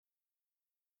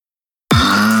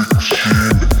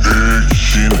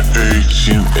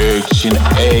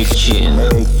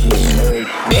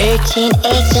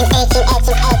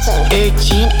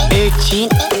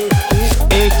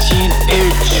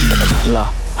ल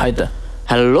है त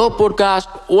हेलो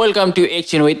पोडकास्ट वेलकम टु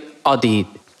एकछिन विथ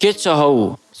अदित के छ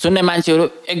हौ सुन्ने मान्छेहरू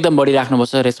एकदम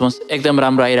बढिराख्नुपर्छ रेस्पोन्स एकदम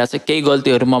राम्रो आइरहेछ केही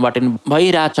गल्तीहरू मबाट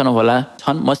भइरहेछन् होला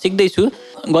म सिक्दैछु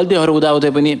गल्तीहरू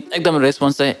हुँदाहुँदै पनि एकदम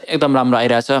रेस्पोन्स चाहिँ एकदम राम्रो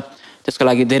आइरहेछ त्यसको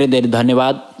लागि धेरै धेरै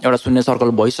धन्यवाद एउटा सुन्ने सर्कल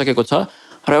भइसकेको छ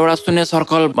र एउटा सुन्ने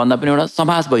सर्कल भन्दा पनि एउटा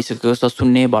समाज भइसकेको छ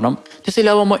सुन्ने भनौँ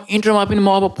त्यसैले अब म इन्ट्रोमा पनि म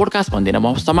अब पोडकास्ट भन्दिनँ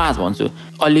म समाज भन्छु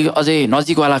अलि अझै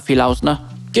नजिकवाला फिल आओस् न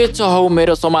के छ हौ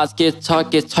मेरो समाज के छ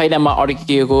के छैनमा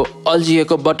अड्किएको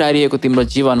अल्झिएको बटारिएको तिम्रो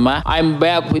जीवनमा आई एम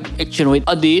ब्याक विथ एकछिन विथ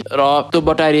अदित र त्यो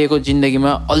बटारिएको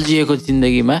जिन्दगीमा अल्झिएको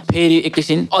जिन्दगीमा फेरि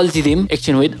एकैछिन अल्झिदिउँ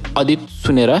एकछिन विथ अदित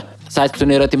सुनेर सायद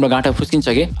सुनेर तिम्रो गाँठा फुस्किन्छ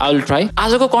कि आई विल ट्राई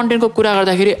आजको कन्टेन्टको कुरा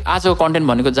गर्दाखेरि आजको कन्टेन्ट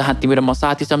भनेको जहाँ तिमी र म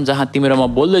साथी छौँ जहाँ तिमी र म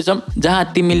बोल्दैछौँ जहाँ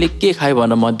तिमीले के खायो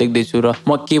भनेर म देख्दैछु र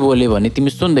म के बोलेँ भने तिमी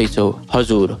सुन्दैछौ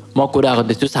हजुर म कुरा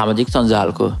गर्दैछु सामाजिक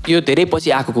सञ्जालको यो धेरै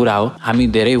पछि आएको कुरा हो हामी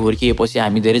धेरै हुर्किएपछि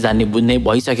हामी धेरै जान्ने बुझ्ने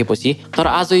भइसकेपछि तर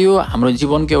आज यो हाम्रो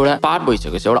जीवनको एउटा पार्ट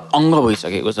भइसकेको छ एउटा अङ्ग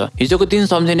भइसकेको छ हिजोको दिन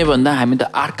सम्झिने भन्दा हामी त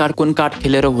आठ काठ कुन काठ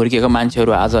खेलेर हुर्किएका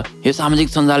मान्छेहरू आज यो सामाजिक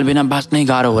सञ्जाल बिना बाँच्नै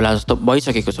गाह्रो होला जस्तो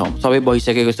भइसकेको छौँ सबै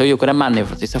भइसकेको छ यो कुरा मान्ने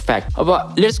पर्छ इट्स अ फ्याक्ट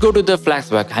अब let's go to the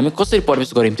flashback हामी कसरी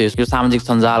प्रवेश गर्यौँ त्यो यो सामाजिक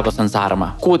सञ्जालको संसारमा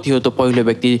को थियो त्यो पहिलो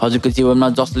व्यक्ति हजुरको जीवनमा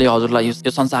जसले हजुरलाई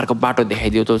यो संसारको बाटो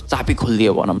देखाइदियो त्यो चाबी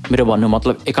खोलिदियो भनौँ मेरो भन्नु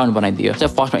मतलब एकाउन्ट बनाइदियो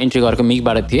चाहिँ फर्स्टमा इन्ट्री गरेको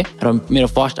मिकबाट थिएँ र मेरो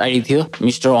फर्स्ट आइडी थियो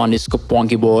मिस्टर अनिसको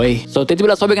पङ्की बोय सो त्यति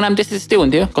बेला सबैको नाम त्यस्तै त्यस्तै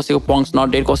हुन्थ्यो कसैको पङ्क्स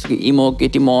नट डेड कसैको इमो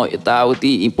केटी म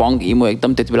यताउति पङ्क इमो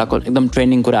एकदम त्यति बेलाको एकदम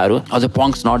ट्रेन्डिङ कुराहरू अझ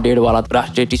पङ्क्स नट डेडवाला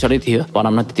राष्ट्रिय टी सर्टै थियो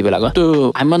भनौँ न त्यति बेलाको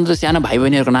त्यो हामीभन्दा सानो भाइ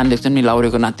बहिनीहरूको नाम देख्छन् नि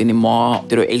लाउरेको नातिनी म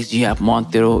तेरो एक्सजिएफ म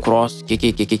तेरो क्रस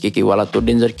के वाला त्यो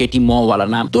डेन्जर केटी म वाला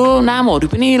नाम त्यो नामहरू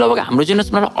पनि लगभग हाम्रो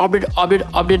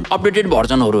जेनेरेसनमा अपडेटेड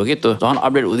भर्जनहरू हो कि त्यो झन्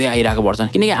अपडेट हुँदै आइरहेको भर्जन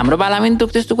किनकि हाम्रो बालामा पनि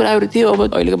त्यस्तो कुराहरू थियो अब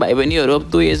अहिलेको भाइ बहिनीहरू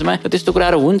त्यो एजमा त्यस्तो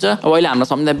कुराहरू हुन्छ अब अहिले हाम्रो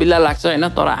सम्झिँदा बिल्ला लाग्छ होइन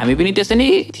तर हामी पनि त्यसै नै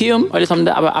थियौँ अहिले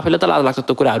सम्झिँदा अब आफैलाई त लाज लाग्छ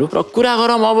त्यो कुराहरू र कुरा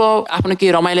गरौँ अब आफ्नो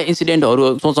केही रमाइलो इन्सिडेन्टहरू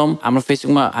सोचौँ हाम्रो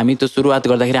फेसबुकमा हामी त्यो सुरुवात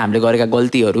गर्दाखेरि हामीले गरेका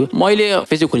गल्तीहरू मैले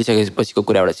फेसबुक खोलिसकेपछिको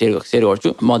कुरा एउटा सेयर गर्छु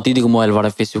म दिदीको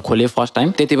मोबाइलबाट फेसबुक खोलेँ फर्स्ट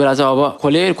टाइम त्यति बेला चाहिँ अब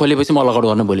खोलेपछि म लगआउट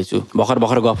गर्न भुलेछु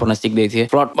भर्खर गफ गर्न सिक्दै थिएँ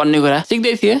फ्रड बन्ने कुरा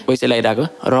सिक्दै थिएँ पैसा लगाइरहेको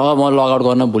र म लगआउट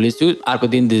गर्न भुलेछु अर्को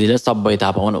दिन दिदीले सबै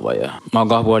थाहा पाउनु भयो म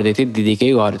गफ गर्दै थिएँ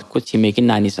दिदीकै घरको छिमेकी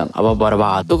नानीसँग अब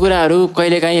बर्बाद त्यो कुराहरू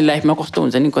कहिलेकाहीँ लाइफमा कस्तो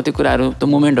हुन्छ नि कति कुराहरू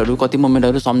त्यो कति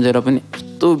मोमेन्टहरू सम्झेर पनि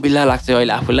यस्तो बिल्ला लाग्छ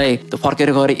अहिले आफूलाई त्यो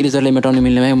फर्केर गएर इरेजरले मेटाउनु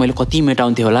मिल्ने भए मैले कति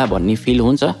मेटाउँथेँ होला भन्ने फिल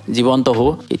हुन्छ जीवन त हो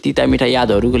तिता मिठा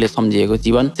यादहरूले सम्झिएको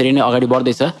जीवन त्यसरी नै अगाडि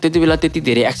बढ्दैछ त्यति बेला त्यति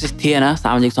धेरै एक्सेस थिएन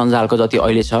सामाजिक सञ्जालको जति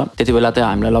अहिले छ त्यति बेला त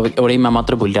हामीलाई लगभग एउटैमा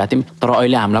मात्र भुलिरहेको थियौँ तर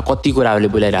अहिले हामीलाई कति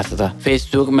कुराहरूले भुलाइरहेको छ त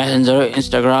Facebook messenger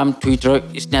Instagram Twitter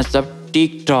Snapchat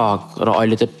TikTok र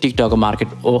अहिले त टिकटकको मार्केट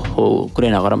ओहो कुरै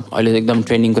नगरौँ अहिले एकदम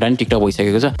ट्रेन्डिङ कुरा नि टिकटक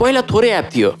भइसकेको छ पहिला थोरै एप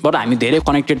थियो बट हामी धेरै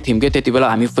कनेक्टेड थियौँ कि त्यति बेला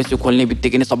हामी फेसबुक खोल्ने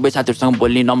बित्तिकै नै सबै साथीहरूसँग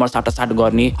बोल्ने नम्बर साटासाट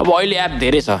गर्ने अब अहिले एप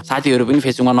धेरै छ साथीहरू पनि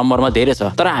फेसबुकमा नम्बरमा धेरै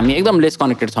छ तर हामी एकदम लेस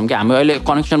कनेक्टेड छौँ कि हामी अहिले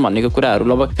कनेक्सन भनेको कुराहरू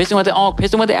लगभग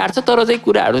फेसबुकमा त एड छ तर चाहिँ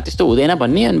कुराहरू त्यस्तो हुँदैन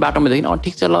भन्ने अनि बाटोमा देखि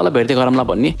ठिक छ ल भेट्दै गरौँला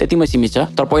भन्ने त्यतिमा सीमित छ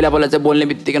तर पहिला चाहिँ बोल्ने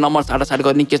बित्तिकै नम्बर साटासाट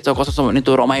गर्ने के छ कसो छ भन्ने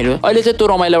त्यो रमाइलो अहिले चाहिँ त्यो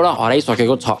रमाइलो एउटा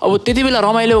हराइसकेको छ अब त्यति बेला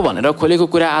रमाइलो भनेर खोलेको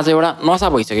कुरा आज एउटा नसा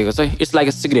भइसकेको छ इट्स लाइक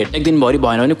अ सिगरेट एक दिन भरि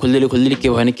भएन भने खुल्दै के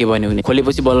भएन भने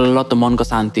खोलेपछि बल्ल त मनको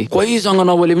शान्ति कोहीसँग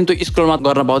नबोले पनि त्यो स्क्रोलमा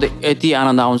गर्न पाउँदै यति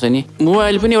आनन्द आउँछ नि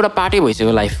मोबाइल पनि एउटा पार्टै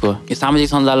भइसक्यो लाइफको सामाजिक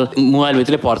सञ्जाल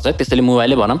मोबाइलभित्रै पर्छ त्यसैले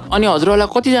मोबाइलै भनौँ अनि हजुरहरूलाई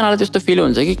कतिजनालाई त्यस्तो फिल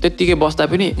हुन्छ कि त्यत्तिकै बस्दा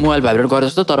पनि मोबाइल भाइब्रेट गरे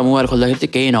जस्तो तर मोबाइल खोल्दाखेरि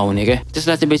चाहिँ केही नहुने क्या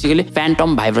त्यसलाई चाहिँ बेसिकली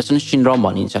फ्यान्टम भाइब्रेसन सिन्ड्रोम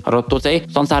भनिन्छ र त्यो चाहिँ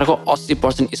संसारको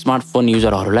 80% स्मार्टफोन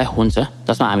युजरहरूलाई हुन्छ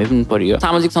जसमा हामी पनि परियो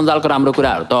सामाजिक सञ्जालको राम्रो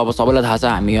कुराहरू त अब सबैलाई थाहा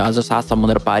छ हामी अझ साथ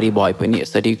समुद्र पारी भए पनि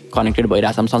यसरी कनेक्टेड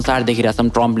भइरहेछौँ संसार देखिरहेछौँ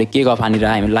ट्रम्पले के गफ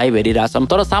हानिरहेको हामी लाइभ हेरिरहेछौँ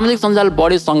तर सामाजिक सञ्जाल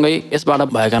बढेसँगै यसबाट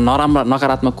भएका नराम्रा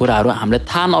नकारात्मक कुराहरू हामीले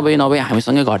थाहा नभए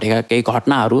हामीसँगै घटेका केही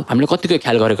घटनाहरू हामीले कतिको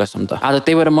ख्याल गरेका छौँ त आज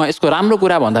त्यही भएर म यसको राम्रो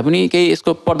कुरा भन्दा पनि केही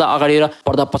यसको पर्दा अगाडि र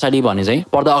पर्दा पछाडि भने चाहिँ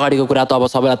पर्दा अगाडिको कुरा त अब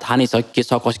सबैलाई थाहा नै छ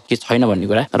के छैन भन्ने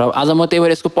कुरा र आज म त्यही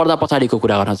भएर यसको पर्दा पछाडिको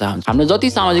कुरा गर्न चाहन्छु हामीले जति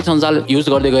सामाजिक सञ्जाल युज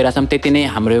गर्दै गइरहेछौँ त्यति नै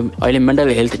हाम्रो अहिले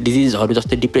मेन्टल हेल्थ डिजिजहरू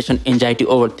जस्तै depression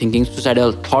anxiety overthinking suicidal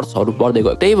थट्सहरू अरू बढ्दै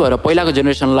गयो। त्यही भएर पहिलाको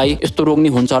जेनेरेसनलाई यस्तो रोग नि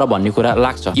हुन्छ र भन्ने कुरा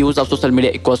लाग्छ। Use of social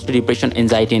media equals to depression,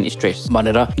 anxiety and stress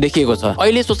भनेर देखिएको छ।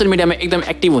 अहिले सोशल मिडियामा एकदम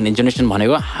एक्टिभ हुने जेनेरेसन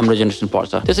भनेको हाम्रो जेनेरेसन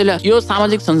पर्छ। त्यसैले यो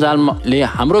सामाजिक सञ्जालले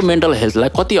हाम्रो मेन्टल हेल्थलाई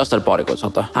कति असर परेको छ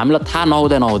त हामीलाई थाहा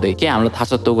नहुँदै के हामीलाई थाहा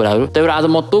छ त्यो कुराहरू। त्यही भएर आज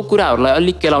म त्यो कुराहरूलाई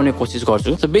अलिक केलाउने कोसिस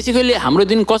गर्छु। सो बेसिकली हाम्रो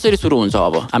दिन कसरी सुरु हुन्छ?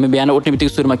 अब हामी बिहान उठ्ने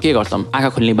बित्तिकै सुरुमा के गर्छौँ? आँखा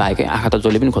खोल्ने बाहेकै आँखा त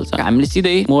जसले पनि खोल्छ। हामीले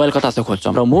सिधै मोबाइल कता छ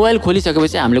खोल्छौँ र मोबाइल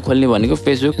खोलिसकेपछि हामीले खोल्ने भनेको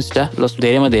फेसबुक, इन्स्टा प्लस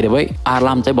धेरैमा धेरै भई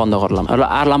अलार्म चाहिँ बन्द गर्लाम र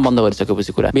अलार्म बन्द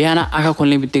गरिसकेपछि कुरा बिहान आँखा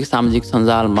खोल्ने बित्तिकै सामाजिक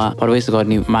सञ्जालमा प्रवेश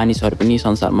गर्ने मानिसहरू पनि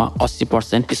संसारमा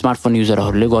 80% स्मार्टफोन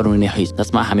युजरहरूले गर्नुहुने है,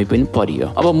 जसमा हामी पनि परियो।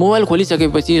 अब मोबाइल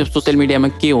खोलिसकेपछि सोसियल मिडियामा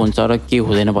के हुन्छ र के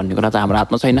हुँदैन भन्ने कुरा त हाम्रो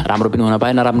हातमा छैन। राम्रो पनि हुन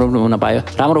पायो, नराम्रो पनि हुन पायो।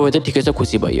 राम्रो भयो त ठिकै छ,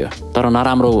 खुसी भयो। तर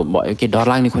नराम्रो भयो कि डर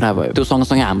लाग्ने कुरा भयो, त्यो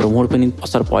सँगसँगै हाम्रो मुड पनि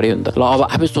असर पर्यो नि त। ल अब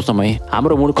आफै सोचौँ है,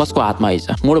 हाम्रो मुड कसको हातमा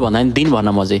आइछ? मुड भन्दा पनि दिन भन्न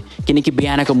मजै, किनकि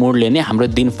बिहानको मुडले नै हाम्रो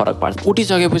दिन फरक पार्छ।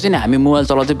 उठिसकेपछि नै हामी मोबाइल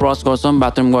चलाउँदै ब्रस गर्छौँ,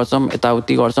 बाथरुम गर्छौँ,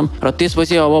 यताउति गर्छौँ र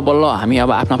त्यसपछि अब बल्ल हामी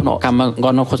अब आफ्नो काममा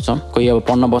गर्न खोज्छौँ। कोही अब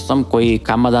पढ्न बस्छौँ, कोही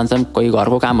काममा जान्छौँ, कोही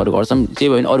घरको कामहरू गर्छौँ, जे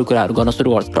भयो भने अरू कुराहरू गर्न सुरु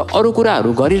गर्छ। र अरू कुराहरू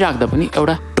गरिराख्दा पनि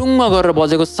एउटा टुङ्ग गरेर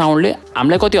बजेको साउन्डले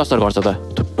हामीलाई कति असर गर्छ त?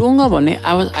 टुङ्ग भन्ने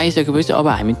आवाज आइसकेपछि अब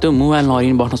हामी त्यो मोबाइल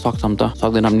नहेरी बस्न सक्छौँ त?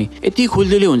 सक्दैनौँ नि। यति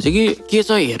खुल्दुली हुन्छ कि के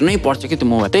छ हेर्नै पर्छ कि त्यो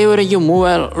मोबाइल। त्यही भएर यो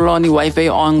मोबाइल र अनि वाइफाई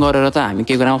अन गरेर त हामी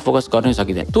केही कुरामा फोकस गर्नै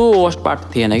सकिँदैन। त्यो वर्स्ट पार्ट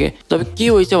थिएन कि जब के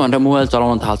होइछ भनेर मोबाइल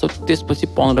चलाउन थाल्छौँ, त्यसपछि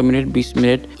 15 मिनट 20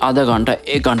 मिनट आधा घन्टा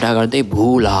 1 घन्टा गर्दै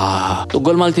भुला त्यो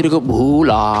गोलमालतिरको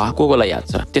भुला कोलाई याद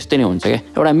छ? त्यस्तै नै हुन्छ क्या।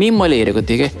 एउटा मिम मैले हेरेको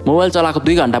थिएँ कि मोबाइल चलाएको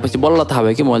 2 घन्टापछि बल्ल थाहा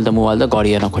भयो कि मोबाइल त घडी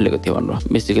हेर्न खोलेको थियो भनेर।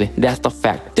 Basically that's the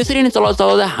fact. त्यसरी नै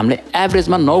चलाउँदा हामीले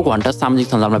एभरेजमा 9 घन्टा सामाजिक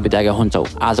सञ्जालमा बिताएका हुन्छौँ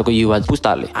आजको युवा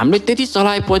पुस्ताले। हामीले त्यति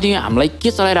चलाएपछि हामीलाई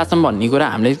के चलाइरहेछौँ भन्ने कुरा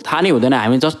हामीले थाहा नै हुँदैन।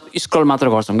 हामी जस्ट स्क्रल मात्र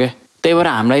गर्छौँ क्या। त्यही भएर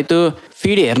हामीलाई त्यो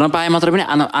फिड हेर्न पाए मात्र पनि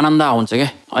आनन्द आउँछ क्या।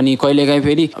 अनि कहिलेकाहीँ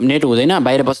फेरि नेट हुँदैन,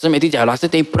 बाहिर बस्छौँ, यति झ्याउ लाग्छ,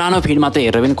 त्यही पुरानो फिड मात्र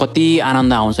हेरेर पनि कति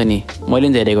आनन्द आउँछ नि। मैले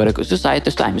पनि धेरै गरेको छु, सायद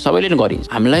त्यस्तो हामी सबैले नै गरिन्छ।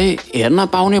 हामीलाई हेर्न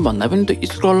पाउने भन्दा पनि त्यो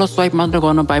स्क्रल र स्वाइप मात्र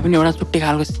गर्न पाए पनि एउटा छुट्टै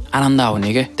खालको आनन्द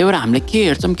आउने क्या। त्यही भएर हामीले के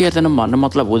हेर्छौँ के हेर्दैनौँ भन्ने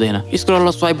मतलब हुँदैन। स्क्रल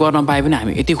र स्वाइप गर्न पाए पनि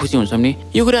हामी यति खुसी हुन्छौँ नि।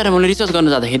 यो कुराहरू मैले रिसर्च गर्न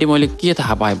जाँदाखेरि मैले के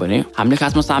थाहा पाएँ भने हामीले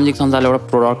खासमा सामाजिक सञ्जाल एउटा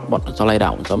प्रोडक्ट भन्न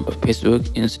चलाइरहेको हुन्छौँ। फेसबुक,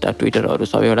 इन्स्टा, ट्विटरहरू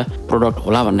सबै एउटा प्रोडक्ट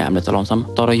होला भन्ने हामीले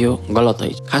चलाउँछौँ, तर यो गलत है।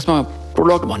 खासमा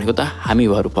प्रोडक्ट भनेको त हामी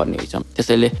भएर पर्ने छौँ।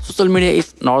 त्यसैले social media is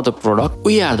not the product,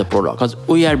 we are the product, because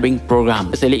we are being programme.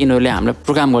 त्यसैले यिनीहरूले हामीलाई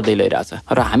प्रोग्राम गर्दै लैरहेछ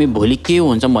र हामी भोलि के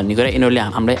हुन्छ भन्ने कुरा यिनीहरूले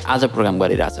हामीलाई आज प्रोग्राम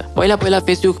गरिरहेछ। पहिला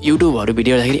फेसबुक, युट्युबहरू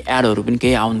भिडियो हेर्दाखेरि एडहरू पनि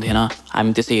केही आउँदैन,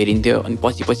 हामी त्यसै हेरिन्थ्यो। अनि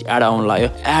पछि एड आउनु लाग्यो,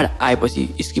 एड आएपछि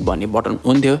स्किप भन्ने बटन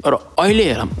हुन्थ्यो। र अहिले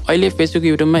हेरौँ, अहिले फेसबुक,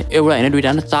 युट्युबमा एउटा होइन 2टा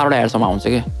होइन 4वटा एडसम्म आउँछ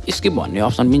क्या। स्किप भन्ने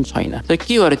अप्सन पनि छैन। तर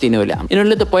के गर्यो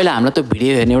यिनीहरूले त पहिला हामीलाई त्यो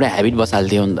भिडियो हेर्ने एउटा हेबिट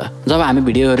बसाल्थ्यो नि त। जब हामी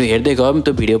भिडियोहरू हेर्दै गयौँ,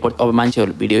 त्यो भिडियो अब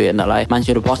मान्छेहरू भिडियो हेर्न लाग्यो,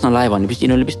 मान्छेहरू बस्न लाग्यो भनेपछि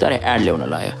यिनीहरूले बिस्तारै एड ल्याउन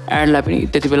लाग्यो। एडलाई पनि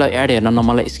त्यति बेला एड हेर्न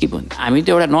नमनलाई स्किप हुन्थ्यो। हामी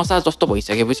त्यो एउटा नसा जस्तो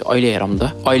भइसकेपछि अहिले हेरौँ त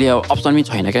अहिले अप्सन पनि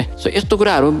छैन क्या। सो यस्तो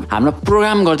कुराहरू हामीलाई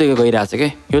प्रोग्राम गर्दै गइरहेछ क्या।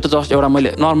 यो त जस्ट एउटा मैले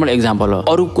नर्मल एक्जाम्पल हो।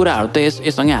 अरू कुराहरू त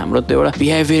यससँगै हाम्रो त्यो एउटा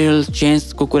बिहेभियरल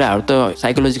चेन्जको कुराहरू त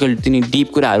साइकोलोजिकल तिनी डिप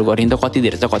कुराहरू गरिन् त कति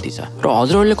धेरै छ कति छ। र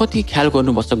हजुरहरूले कति ख्याल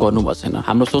गर्नुपर्छ छैन।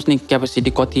 हाम्रो सोच्ने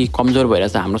क्यापेसिटी कति कमजोर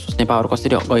भइरहेछ, हाम्रो सोच्ने पावर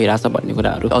कसरी गइरहेछ भन्ने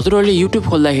कुराहरू हजुरहरूले युट्युब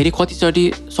खोल्दाखेरि कतिचोटि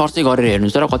सर्चै गरेर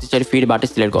हेर्नुहुन्छ र कतिचोटि फिडबाट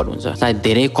सिलेक्ट गर्नुहुन्छ। सायद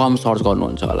धेरै कम सर्च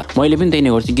गर्नुहुन्छ होला। मैले पनि त्यही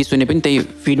नै गर्छु। गीत सुने पनि त्यही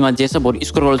फिडमा जे छ बरु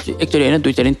स्क्रल गर्छु, एकचोटि होइन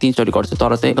 2 चोटि 3 चोटि गर्छु,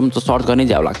 तर चाहिँ एकदम सर्च गर्ने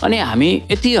झ्याउ लाग्छ। अनि हामी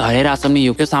यति हराइरहेछौँ नि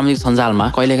यो सामाजिक सञ्जालमा।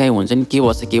 कहिलेकाहीँ हुन्छ नि के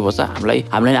बस्छ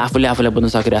हामीलाई आफूलाई बोल्न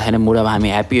सकिरहेको छैन। मुड अब हामी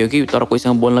ह्याप्पी हो कि तर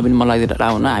कोहीसँग बोल्न पनि मन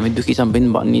लागिरहेको हुन, हामी दुःखी छौँ पनि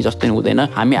भन्ने जस्तै हुँदैन।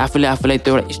 हामी आफूलाई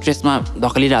त्यो एउटा स्ट्रेसमा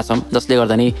धकेलिरहेछौँ, जसले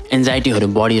गर्दा नि एन्जाइटीहरू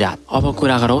बढिरहेको। अब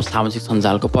कुरा गरौँ सामाजिक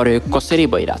सञ्जालको प्रयोग कसरी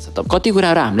भइरहेछ त। कति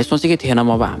कुराहरू हामीले सोचेकै थिएनौँ।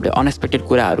 अब हामीले अनएक्सपेक्टेड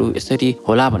कुराहरू यसरी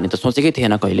होला भन्ने त सोचेकै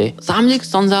थिएन कहिले। सामाजिक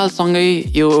सञ्जालसँगै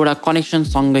यो एउटा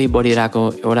कनेक्सनसँगै बढिरहेको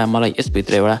एउटा मलाई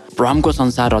यसभित्र एउटा भ्रमको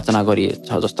संसार रचना गरिएछ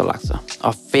जस्तो लाग्छ।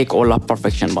 A fake world of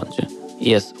perfection भन्छु।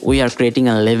 यस, we are creating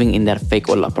and living in that fake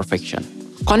world of perfection.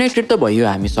 Connected त भयो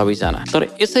हामी सबैजना, तर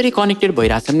यसरी कनेक्टेड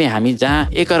भइरहेछौँ नि हामी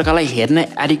जहाँ एकअर्कालाई हेर्न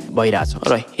एडिक्ट भइरहेछौँ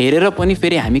र हेरेर पनि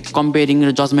फेरि हामी कम्पेयरिङ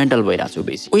र जजमेन्टल भइरहेछौँ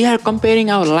बेसी। We are comparing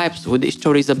our lives with the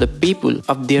stories of the people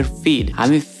of there feed.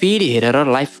 हामी फिड हेरेर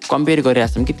लाइफ कम्पेयर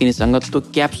गरिरहेछौँ कि तिनीसँग त्यो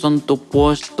क्याप्सन, त्यो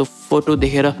पोस्ट, त्यो फोटो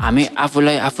देखेर हामी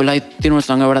आफूलाई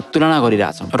तिनीहरूसँग एउटा तुलना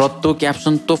गरिरहेछौँ। र त्यो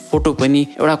क्याप्सन, त्यो फोटो पनि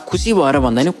एउटा खुसी भएर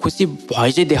भन्दैन, खुसी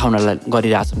भए चाहिँ देखाउनलाई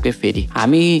गरिरहेछौँ कि फेरि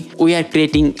हामी we are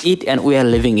creating it and we are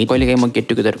living it. कहिलेकाहीँ म गेट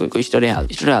टुगेदरको स्टोरी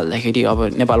हाल्दाखेरि अब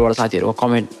नेपालबाट साथीहरूको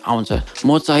कमेन्ट आउँछ,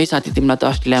 म चाहिँ साथी तिमीलाई त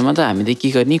अस्ट्रेलियामा त हामीले के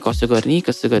गर्ने कसो गर्ने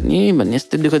भन्ने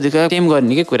यस्तो दुःख टेम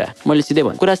गर्ने के कुरा। मैले सिधै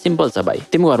भन्छु कुरा सिम्पल छ भाइ,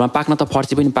 तिम्रो घरमा पाक्न त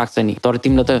फर्सी पनि पाक्छ नि, तर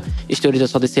तिमीलाई त स्टोरी त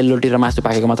सधैँ सेलरोटी र मासु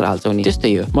पाकेको मात्र हाल्छौ नि।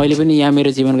 त्यस्तै हो, मैले पनि यहाँ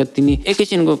मेरो जीवनको तिमी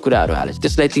एकैछिनको कुराहरू हालेँ,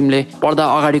 त्यसलाई तिमीले पर्दा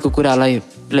अगाडिको कुरालाई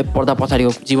पर्दा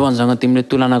पछाडिको जीवनसँग तिमीले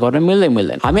तुलना गर्न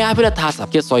मिल्दैन। हामी आफैलाई थाहा छ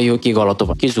के सही हो के गलत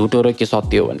हो, के झुटो र के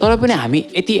सत्य हो भने, तर पनि हामी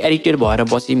यति एडिक्टेड भएर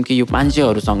बस्यौँ कि यो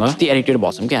मान्छेहरूसँग यति एडिक्टेड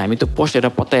भन्छौँ कि हामी त्यो पोस्ट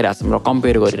हेरेर पत्याइरहेछौँ र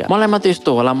कम्पेयर गरेर मलाई मात्रै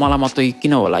यस्तो होला, मलाई मात्रै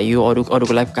किन होला, यो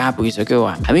अरूको लाइफ कहाँ पुगिसक्यो।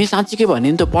 हामी साँच्चीकै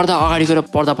भन्यो नि त पर्दा अगाडिको र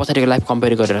पर्दा पछाडिको लाइफ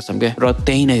कम्पेयर गरिरहेछौँ क्या, र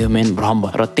त्यही नै हो मेन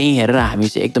भ्रम र त्यही हेरेर हामी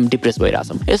चाहिँ एकदम डिप्रेस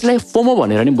भइरहेछौँ। यसलाई फोमो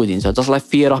भनेर नि बुझिन्छ, जसलाई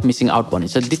फियर अफ मिसिङ आउट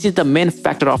भनिन्छ। This is the main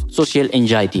factor of social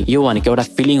anxiety. यो भनेको एउटा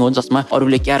फिलिङ हो जसमा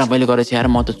अरूले क्या रमाइलो गरेछ यार,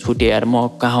 म त छुटेँ यार,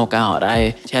 म कहाँ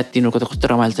हराएँ, छ्या तिनीहरूको त कस्तो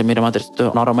रमाइलो छ, मेरो मात्र यस्तो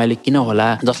नरमाइलो किन होला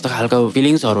जस्तो खालको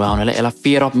फिलिङ्सहरू आउनलाई यसलाई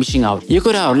फियर अफ मिसिङ आउट। यो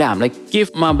कुराहरूले हामीलाई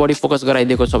केमा बढी फोकस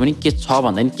गराइदिएको छ भने के छ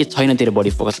भन्दा नि के छैनतिर बढी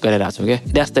फोकस गरिरहेको छौँ क्या।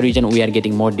 That's the reason we are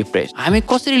getting more depress. हामी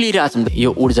कसरी लिइरहेछौँ यो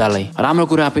ऊर्जालाई, राम्रो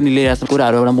कुरा पनि लिइरहेछौँ,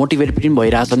 कुराहरू एउटा मोटिभेट पनि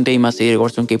भइरहेछौँ, त्यहीमा सेयर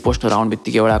गर्छौँ, केही पोस्टहरू आउने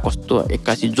बित्तिकै एउटा कस्तो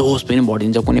एक्कासी जोस पनि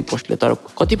बढिन्छ कुनै पोस्टले। तर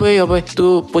कतिपय अब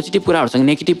त्यो पोजिटिभ कुराहरूसँग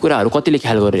नेगेटिभ कुराहरू कतिले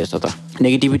ख्याल गरिरहेछ त,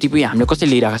 नेगेटिभिटी पनि हामीले कसरी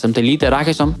लिइरहेको छौँ त, लिइ त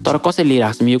राखेछौँ तर कसरी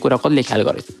लिइरहेको छौँ यो कुरा कतिले ख्याल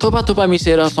गरेछ। थोपा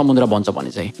मिसेर समुद्र बन्छ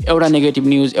भने चाहिँ एउटा नेगेटिभ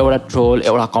न्युज, एउटा ट्रोल,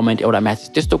 एउटा कमेन्ट, एउटा म्यासेज,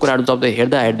 त्यस्तो कुराहरू जब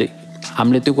हेर्दै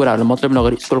हामीले त्यो कुराहरू मतलब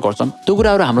नगरी स्क्रोल गर्छौँ, त्यो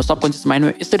कुराहरू हाम्रो सबकन्सियस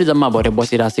माइन्डमा यसरी जम्मा भएर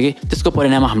बसिरहेको छ कि त्यसको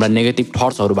परिणाम हाम्रा नेगेटिभ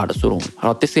थट्सहरूबाट सुरु हुन् र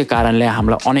त्यसकै कारणले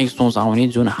हामीलाई अनेक सोच आउने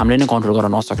जुन हामीले नै कन्ट्रोल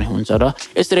गर्न नसक्ने हुन्छ र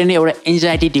यसरी नै एउटा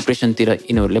एन्जाइटी डिप्रेसनतिर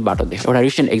यिनीहरूले बाटो देख्यो। एउटा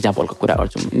रिसेन्ट एक्जाम्पलको कुरा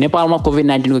गर्छु, नेपालमा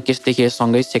कोभिड-19को केस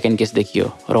देखिएसँगै सेकेन्ड केस देखियो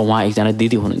र उहाँ एकजना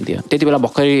दिदी हुनुहुन्थ्यो। त्यति बेला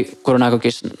भर्खरै कोरोनाको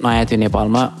केस नयाँ थियो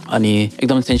नेपालमा अनि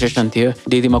एकदम सेन्सेसन थियो।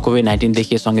 दिदीमा कोभिड-19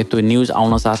 देखिएसँगै त्यो न्युज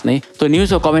आउन साथ नै त्यो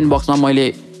न्युजको कमेन्ट बक्समा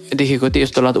मैले देखेको थिएँ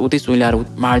यस्तो लाग्दा उतै सुइलाएर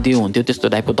मारिदियो हुन्थ्यो, त्यस्तो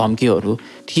टाइपको धम्कीहरू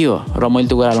थियो र मैले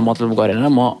त्यो कुरालाई मतलब गरेर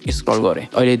म स्क्रल गरेँ।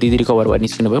 अहिले दिदी रिकभर भएर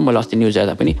निस्किनु भयो, मैले अस्ति न्युज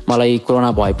हेर्दा पनि मलाई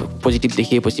कोरोना भए पोजिटिभ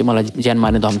देखिएपछि मलाई ज्यान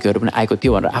मार्ने धम्कीहरू पनि आएको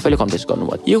थियो भनेर आफैले कन्फेस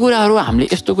गर्नुभयो। यो कुराहरू हामीले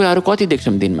यस्तो कुराहरू कति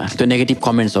देख्छौँ दिनमा, त्यो नेगेटिभ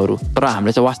कमेन्ट्सहरू, तर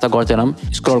हामीले चाहिँ वास्ता गर्दैनौँ,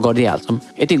 स्क्रल गरिदिइहाल्छौँ।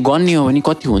 यति गन्ने हो भने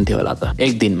कति हुन्थ्यो होला त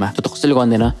एक दिनमा, त्यो त कसैले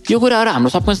गर्दैन। यो कुराहरू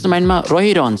हाम्रो सबकन्सियस माइन्डमा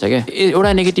रहिरहन्छ क्या।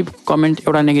 एउटा नेगेटिभ कमेन्ट,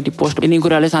 एउटा नेगेटिभ पोस्ट, यिनी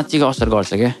कुराले साँच्चीको असर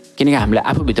गर्छ क्या, किनकि हामीले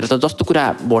आफूभित्र त जस्तो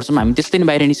कुरा भर्छौँ हामी त्यस्तै नै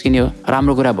बाहिर निस्किने हो।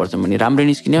 राम्रो कुरा भर्छौँ भने राम्रो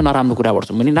निस्किने हो, नराम्रो कुरा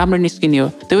भर्छौँ भने राम्रो निस्किने हो।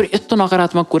 त्यही भएर यस्तो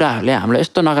नकारात्मक कुराहरूले हामीलाई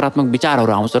यस्तो नकारात्मक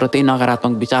विचारहरू आउँछ र त्यही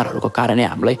नकारात्मक विचारहरूको कारणले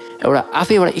हामीलाई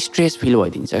आफै एउटा स्ट्रेस फिल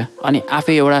भइदिन्छ अनि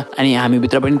आफै अनि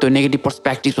हामीभित्र पनि त्यो नेगेटिभ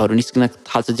पर्सपेक्टिभ्सहरू निस्किन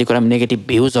थाल्छ, जे कुरामा नेगेटिभ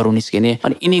भ्युजहरू निस्किने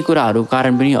अनि यिनी कुराहरू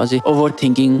कारण पनि अझै ओभर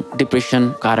थिङ्किङ,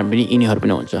 डिप्रेसन कारण पनि यिनीहरू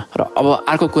पनि हुन्छ। र अब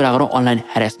अर्को कुरा गरौँ अनलाइन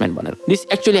हेरेसमेन्ट भनेर। This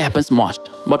actually happens must,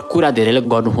 but कुरा धेरैले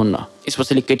गर्नुहुन्न,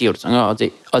 स्पेसली केटीहरूसँग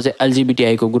अझै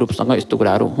एलजिबिटिआईको ग्रुपसँग यस्तो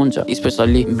कुराहरू हुन्छ।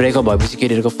 स्पेसल्ली ब्रेकअप भएपछि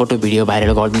केटीहरूको फोटो भिडियो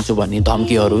भाइरल गरिदिन्छु भन्ने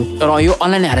धम्कीहरू। र यो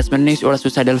अनलाइन हेरेसमेन्ट नै एउटा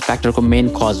सुसाइडल फ्याक्टरको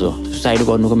मेन कज हो। सुसाइड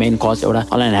गर्नुको मेन कज एउटा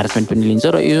अनलाइन हेरेसमेन्ट पनि लिन्छ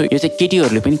र यो चाहिँ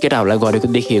केटीहरूले पनि केटाहरूलाई गरेको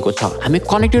देखिएको छ। हामी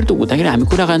कनेक्टेड त हुँदाखेरि हामी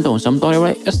कुराकानी त हुन्छौँ, तर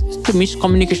एउटा यस्तो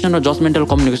मिसकम्युनिकेसन र जजमेन्टल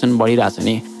कम्युनिकेसन बढिरहेको छ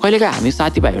नि। कहिलेकाहीँ हामी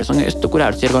साथीभाइहरूसँग यस्तो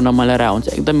कुराहरू सेयर गर्न मिलाइरहेको हुन्छ,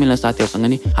 एकदम मिल्ने साथीहरूसँग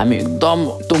नि हामी एकदम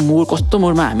त्यो मुड कस्तो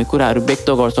मुडमा हामी कुराहरू व्यक्त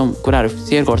गर्छौँ, कुराहरू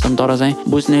सेयर गर्छौँ, तर चाहिँ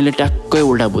बुझ्नेले ट्याक्कै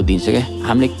उल्टा बुझिदिन्छ क्या।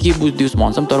 हामीले के बुझिदियोस्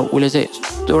भन्छौँ तर उसले चाहिँ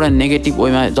यस्तो एउटा नेगेटिभ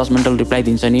वेमा जजमेन्टल रिप्लाई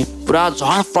दिन्छ नि, पुरा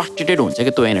झन् फ्रस्ट्रेटेड हुन्छ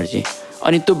क्या त्यो एनर्जी।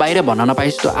 अनि त्यो बाहिर भन्न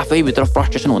नपाएपछि त्यो आफैभित्र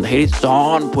फ्रस्ट्रेसन हुँदाखेरि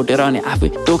झन् फुटेर अनि आफै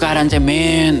त्यो कारण चाहिँ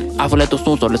मेन आफूलाई त्यो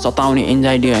सोचहरूले सताउने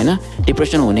एन्जाइटी होइन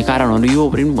डिप्रेसन हुने कारणहरू यो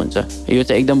पनि हुन्छ। यो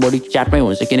चाहिँ एकदम बढी च्याटमै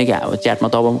हुन्छ, किनकि अब च्याटमा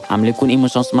त अब हामीले कुन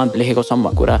इमोसन्समा लेखेको छौँ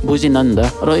भन्ने कुरा बुझिन्न नि त।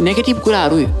 र नेगेटिभ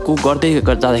कुराहरूको गर्दै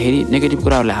जाँदाखेरि नेगेटिभ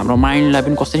कुराहरूले हाम्रो माइन्डलाई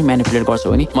पनि कसरी म्यानिपुलेट गर्छ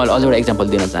भने मैले अझ एउटा इक्जाम्पल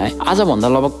दिन चाहेँ। आजभन्दा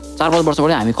लगभग 4-5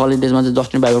 वर्षबाट हामी कलेज डेजमा चाहिँ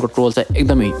जस्टिन बाइबरको ट्रोल चाहिँ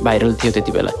एकदमै भाइरल थियो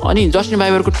त्यति बेला। अनि जस्टिन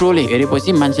बाइबरको ट्रोल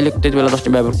हेरेपछि मान्छेले त्यति बेला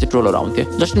जस्टिन बाइबरको चाहिँ ट्रोलहरू आउँथ्यो।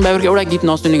 जस्टिन बाइबरको एउटा गीत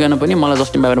नसुनिकन पनि मलाई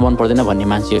जस्टिन बाइबर मन पर्दैन भन्ने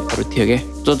मान्छेहरू थियो क्या।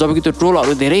 जबकि त्यो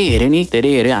ट्रोलहरू धेरै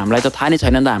हेऱ्यो हामीलाई त थाहा नै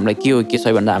छैन नि त हामीलाई के हो के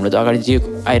छ भन्दा हामीले त अगाडि जे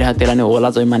आइरहेको त्यसलाई नै होला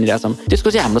चाहिँ मानिरहेछौँ। त्यसको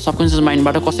चाहिँ हाम्रो सबकन्सियस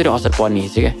माइन्डबाट कसरी असर पर्ने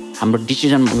छ क्या, हाम्रो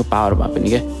डिसिजनको पावरमा पनि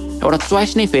क्या एउटा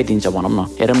चोइस नै फेरिन्छ भनौँ न।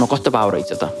 हेरौँ न कस्तो पावर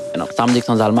रहेछ त होइन। सामाजिक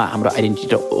सञ्जालमा हाम्रो आइडेन्टिटी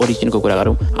र ओरिजिनको कुरा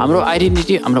गरौँ, हाम्रो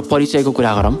आइडेन्टिटी हाम्रो परिचयको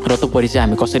कुरा गरौँ र त्यो परिचय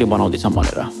हामी कसरी बनाउँदैछौँ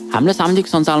भनेर। हामीले सामाजिक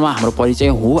सञ्जालमा हाम्रो परिचय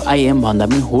हु आई एम भन्दा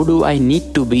पनि who do I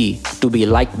need to be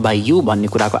like by you भन्ने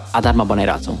कुराको आधारमा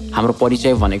बनाइरहेछौँ। हाम्रो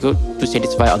परिचय भनेको टु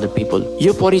सेटिस्फाई अदर पिपल।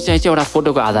 यो परिचय चाहिँ एउटा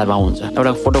फोटोको आधारमा हुन्छ,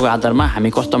 एउटा फोटोको आधारमा हामी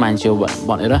कस्तो मान्छे हो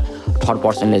भनेर थर्ड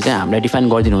पर्सनले चाहिँ हामीलाई डिफाइन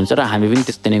गरिदिनुहुन्छ र हामी पनि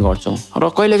त्यस्तै नै गर्छौँ। र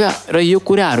कहिलेका र यो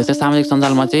कुराहरू चाहिँ सामाजिक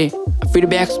सञ्जालमा चाहिँ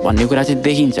फिडब्याक्स भन्ने कुरा चाहिँ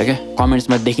देखिन्छ क्या,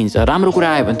 कमेन्ट्समा देखिन्छ। राम्रो कुरा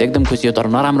आयो भने त एकदम खुसी हो, तर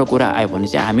नराम्रो कुरा आयो भने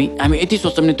चाहिँ हामी यति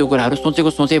सोच्छौँ नि त्यो कुराहरू सोचेको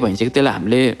सोचै भइन्छ कि त्यसलाई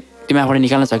हामीले दिमागबाट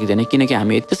निकाल्न सकिँदैन। किनकि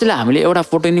त्यसैले हामीले एउटा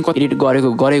फोटो नि एडिट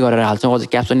गरेर हाल्छौँ, अझ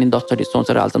क्याप्सन नि 10 चोटि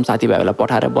सोचेर हाल्छौँ, साथीभाइहरूलाई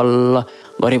पठाएर बल्ल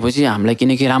गरेपछि हामीलाई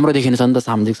किनकि राम्रो देखिन्छ नि त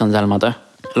सामाजिक सञ्जालमा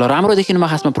त। ल राम्रो देखिनुमा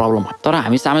खासमा प्रब्लम हो, तर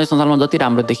हामी सामाजिक सञ्जालमा जति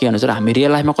राम्रो देखिए अनुसार हामी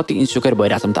रियल लाइफमा कति इन्सिक्योर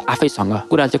भइरहेछौँ त आफैसँग,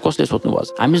 कुरा चाहिँ कसले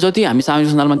सोध्नुपर्छ। हामी सामाजिक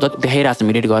सञ्जालमा जति देखाइरहेछौँ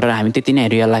एडिट गरेर हामी त्यति नै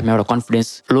रियल लाइफमा एउटा कन्फिडेन्स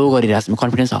लो गरिरहेछौँ,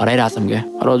 कन्फिडेन्स हराइरहेछौँ क्या।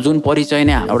 र जुन परिचय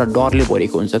नै एउटा डरले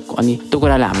भरिएको हुन्छ, अनि त्यो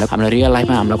कुराले हाम्रो रियल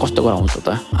लाइफमा हामीलाई कस्तो गराउँछ त,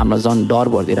 हामीलाई झन् डर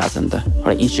भरिदिइरहेछ नि त,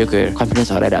 एउटा इन्सिक्योर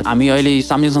कन्फिडेन्स हराइरहेछ। हामी अहिले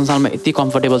सामाजिक सञ्जालमा यति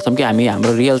कम्फर्टेबल छौँ कि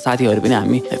हाम्रो रियल साथीहरू पनि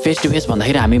हामी फेस टु फेस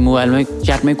भन्दाखेरि हामी मोबाइलमै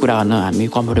च्याटमै कुरा गर्न हामी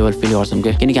कम्फर्टेबल फिल गर्छौँ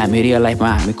क्या। किनकि हामी रियल लाइफमा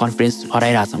हामी कन्फिडेन्स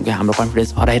हराइरहेछौँ क्या, हाम्रो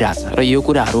कन्फिडेन्स हराइरहेछ। र यो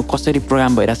कुराहरू कसरी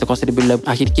प्रोग्राम भइरहेछ, कसरी बिल्डअप,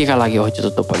 आखिर केका लागि हो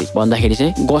जस्तो परि भन्दाखेरि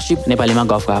चाहिँ गसिप, नेपालीमा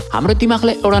गफगाफ। हाम्रो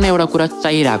दिमागलाई एउटा न एउटा कुरा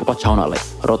चाहिरहेको पछ्याउनलाई,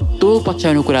 र त्यो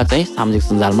पछ्याउनु कुरा चाहिँ सामाजिक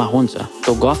सञ्जालमा हुन्छ,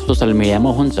 त्यो गफ सोसियल मिडियामा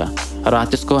हुन्छ, र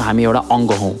त्यसको हामी एउटा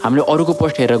अङ्ग हौँ। हामीले अरूको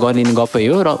पोस्ट हेरेर गर्ने गफै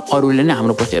हो, र अरूले नै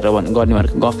हाम्रो पोस्ट हेरेर गर्ने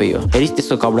गफै हो। हेरिस्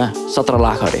त्यसको कपडा 17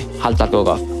 लाख अरे हालचालको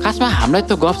गफ। खासमा हामीलाई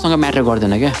त्यो गफसँग म्याटर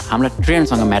गर्दैन क्या, हामीलाई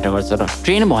ट्रेन्डसँग म्याटर गर्छ। र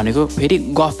ट्रेन्ड भनेको फेरि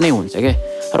गफ नै हुन्छ क्या।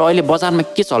 र अहिले बजारमा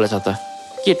के चलेछ त,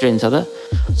 के ट्रेन्ड छ त,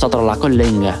 17 लाखको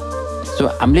लेहेङ्गा। सो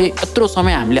हामीले यत्रो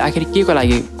समय हामीले आखिर के को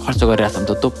लागि खर्च गरिरहेछौँ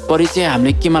त, त्यो परिचय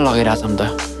हामीले केमा लगाइरहेछौँ त,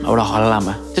 एउटा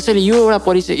हल्लामा। त्यसैले यो एउटा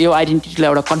परिचय, यो आइडेन्टिटीलाई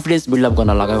एउटा कन्फिडेन्स बिल्डअप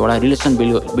गर्न लगाऊ, एउटा रिलेसन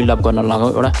बिल्डअप गर्न लगाऊ,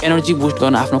 एउटा एनर्जी बुस्ट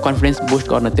गर्न, आफ्नो कन्फिडेन्स बुस्ट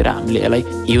गर्नतिर हामीले यसलाई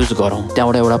युज गरौँ,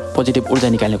 त्यहाँबाट एउटा पोजिटिभ ऊर्जा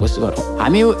निकाल्ने कोसिस गरौँ।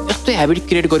 हामी यो यस्तो हेबिट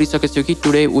क्रिएट गरिसकेको छौँ कि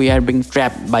today we are being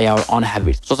trap by our own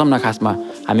habit. सोचौँ न खासमा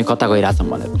हामी कता गइरहेछौँ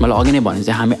भनेर। मैले अघि नै भने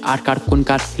चाहिँ हामी आठ कार्ड कुन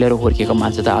कार्ड खेलेर हुर्किएको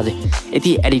मान्छे त आज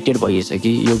यति एडिक्टेड भइएछ कि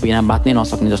यो बिना बाँच्नै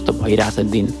नसक्ने जस्तो भइरहेछ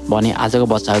दिन। भने आजको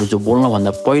बच्चाहरू जो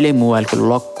बोल्नुभन्दा पहिल्यै मोबाइलको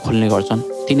लक खोल्ने गर्छन्,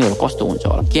 तिनीहरू कस्तो हुन्छ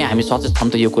होला? के हामी सचेत छौँ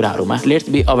त यो कुराहरूमा? Let's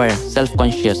be aware, self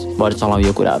conscious भएर चलाउँ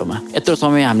यो कुराहरूमा। यत्रो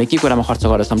समय हामीले के कुरामा खर्च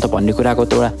गरेछौँ त भन्ने कुराको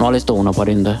त एउटा नलेज त हुनु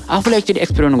पर्यो नि त। आफूले एकचोटि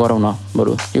एक्सपेरिमेन्ट गरौँ न,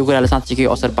 बरु यो कुराले साँच्चीकै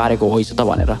असर पारेको होइछ त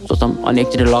भनेर सोचौँ, अनि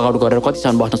एकचोटि लगआउट गरेर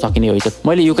कतिसम्म बस्न सकिने होइछ।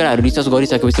 मैले यो कुराहरू रिसर्च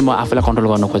गरिसकेपछि म आफूलाई कन्ट्रोल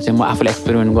गर्न खोजेँ, म आफूलाई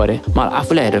एक्सपेरिमेन्ट गरेँ, मलाई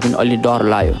आफूलाई हेरेर पनि अलि डर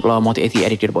लाग्यो, ल म त यति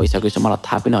एडिक्टेड भइसकेको छु, मलाई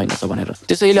थाहा पनि होइन छ भनेर।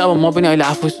 त्यसैले अब म पनि अहिले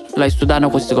आफूलाई सुधार्न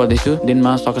कोसिस गर्दैछु,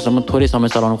 दिनमा सकेसम्म थोरै समय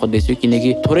चलाउन खोज्दैछु, किनकि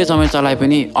थोरै समय चलाए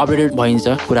पनि अपडेटेड भइन्छ,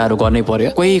 कुराहरू गर्नै पर्यो।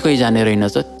 कोही जाने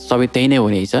रहेनछ, सबै त्यही नै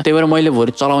हुनेछ। त्यही भएर मैले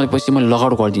भोलि चलाउँदैपछि मैले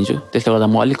लगआउट गरिदिन्छु, त्यसले गर्दा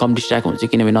म अलिक कम डिस्ट्र्याक्ट हुन्छु,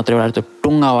 किनभने नत्र एउटा त्यो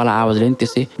टुङ्गावाला आवाजले नि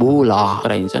त्यसै भुला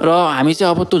गराइन्छ। र हामी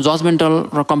चाहिँ अब त्यो जजमेन्टल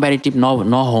र कम्पेरिटिभ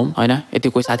नहौँ होइन, यति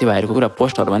कोही साथीभाइहरूको कुरा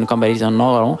पोस्टहरूमा पनि कम्पेरिजन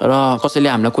नगरौँ, र कसैले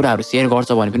हामीलाई कुराहरू सेयर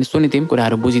गर्छ भने पनि सुनिदिउँ,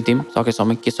 कुराहरू बुझिदिउँ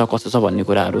सकेसम्म के छ कसो छ भन्ने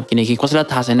कुराहरू। किनकि कसैलाई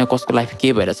थाहा छैन कसको लाइफ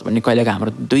के भइरहेछ भन्ने। कहिलेका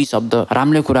हाम्रो 2 शब्द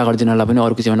राम्रै कुरा गरिदिनलाई पनि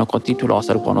अरूको जीवनमा कति ठुलो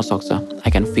असर पर्न सक्छ। I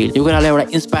can feel. यो कुरालाई एउटा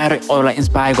अरूलाई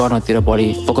इन्सपायर गर्नतिर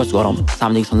बढी फोकस गरौँ,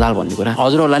 सामाजिक सञ्जाल भन्ने कुरा।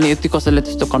 हजुरहरूलाई नि यति कसैले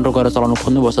त्यस्तो कन्ट्रोल गरेर चलाउनु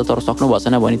खोज्नुपर्छ तर सक्नु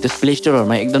भएन भने त्यस प्ले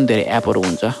स्टोरहरूमा एकदम धेरै एपहरू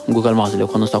हुन्छ, गुगलमा हजुरले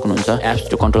खोज्न सक्नुहुन्छ, apps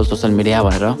to control social media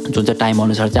भनेर, जुन चाहिँ टाइम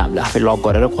अनुसार चाहिँ हामीले आफै लक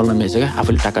गरेर खोल्न मिल्छ क्या।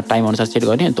 आफूले टाक्क टाइम अनुसार सेट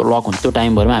गर्ने, त्यो लक हुन्छ, त्यो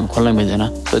टाइमभरिमा हामी खोल्न मिल्दैन।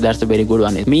 So that's a very good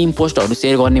one. Meme पोस्टहरू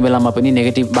सेयर गर्ने बेलामा पनि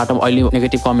नेगेटिभबाट, अहिले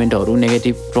नेगेटिभ कमेन्टहरू,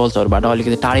 नेगेटिभ ट्रोल्सहरूबाट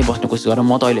अलिकति टाढै बस्ने कोसिस गरेर,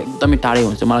 म त अहिले एकदमै टाढै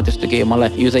हुन्छु। मलाई त्यस्तो के, मलाई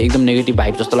यो चाहिँ एकदम नेगेटिभ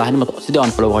भाइब जस्तो लाग्यो, म सिधै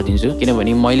अनफलो गरिदिन्छु,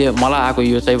 किनभने मलाई आएको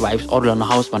यो चाहिँ भाइब्स अरूलाई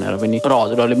नहोस् भनेर पनि। र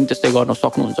हजुरहरूले पनि त्यस्तै गर्न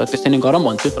सक्नुहुन्छ, त्यस्तै नै गरौँ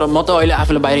भन्छु। र म त अहिले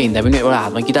आफूलाई बाहिर हिँड्दा पनि एउटा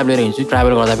हातमा किताब लिएर हिँड्छु,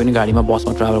 ट्राभल गर्दा पनि गाडीमा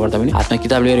बसमा ट्राभल गर्दा पनि हातमा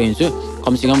किताब लिएर हिँड्छु।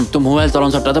 कमसेकम त्यो मोबाइल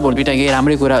चलाउनु सट्टा त भोलि पिटा केही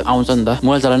राम्रै कुरा आउँछ नि त,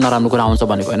 मोबाइल चलाउनु नराम्रो कुरा आउँछ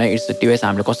भनेको होइन। इट्स अ डिभाइस,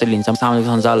 हामीले कसरी लिन्छौँ। सामाजिक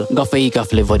सञ्जाल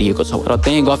गफले भरिएको छ, र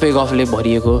त्यही गफले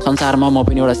भरिएको संसारमा म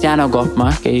पनि एउटा सानो गफमा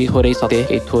केही थोरै सत्य,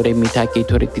 केही थोरै मिठा, केही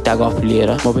थोरै तिता गफ लिएर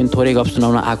म पनि थोरै गफ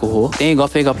सुनाउन आएको हो। त्यही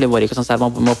गफले भरिएको संसारमा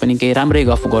म पनि केही राम्रै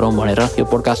गफ गरौँ भनेर यो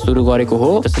पोडकास्ट सुरु गरेको हो।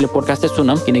 त्यसैले पोडकास्ट चाहिँ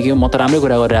सुनौँ, किनकि म त राम्रै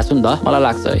कुरा गरिरहेको छु नि त, मलाई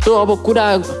लाग्छ है। सो अब कुरा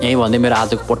यही भन्दै मेरो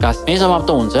आजको पोडकास्ट यही समाप्त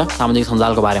हुन्छ सामाजिक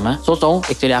सञ्जालको बारेमा। सोचौँ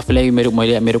एकचोटि आफूलाई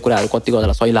मेरो कुराहरू कति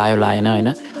गर्दा सही लाग्यो लागेन होइन,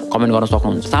 कमेन्ट गर्न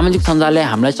सक्नुहुन्छ। सामाजिक सञ्जालले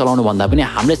हामीलाई चलाउनु भन्दा पनि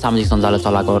हामीले सामाजिक सञ्जाललाई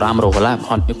चलाएको राम्रो होला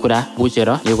भन्ने कुरा बुझेर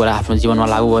यो कुरा आफ्नो जीवनमा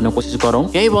लागू गर्ने कोसिस गरौँ।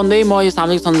 यही भन्दै म यो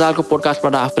सामाजिक सञ्जालको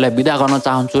पोडकास्टबाट आफूलाई बिदा गर्न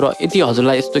चाहन्छु। र यदि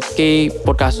हजुरलाई यस्तो केही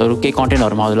पोडकास्टहरू, केही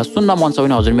कन्टेन्टहरूमा हजुरलाई सुन्न मन छ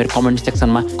भने हजुर मेरो कमेन्ट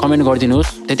सेक्सनमा कमेन्ट गरिदिनुहोस्।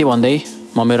 त्यति भन्दै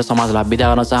म मेरो समाजलाई बिदा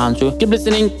गर्न चाहन्छु। Keep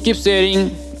listening, keep sharing,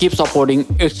 keep supporting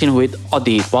action with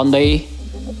Adit भन्दै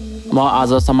म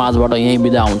आज समाजबाट यहीँ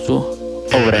बिदा हुन्छु।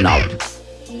 Over and out.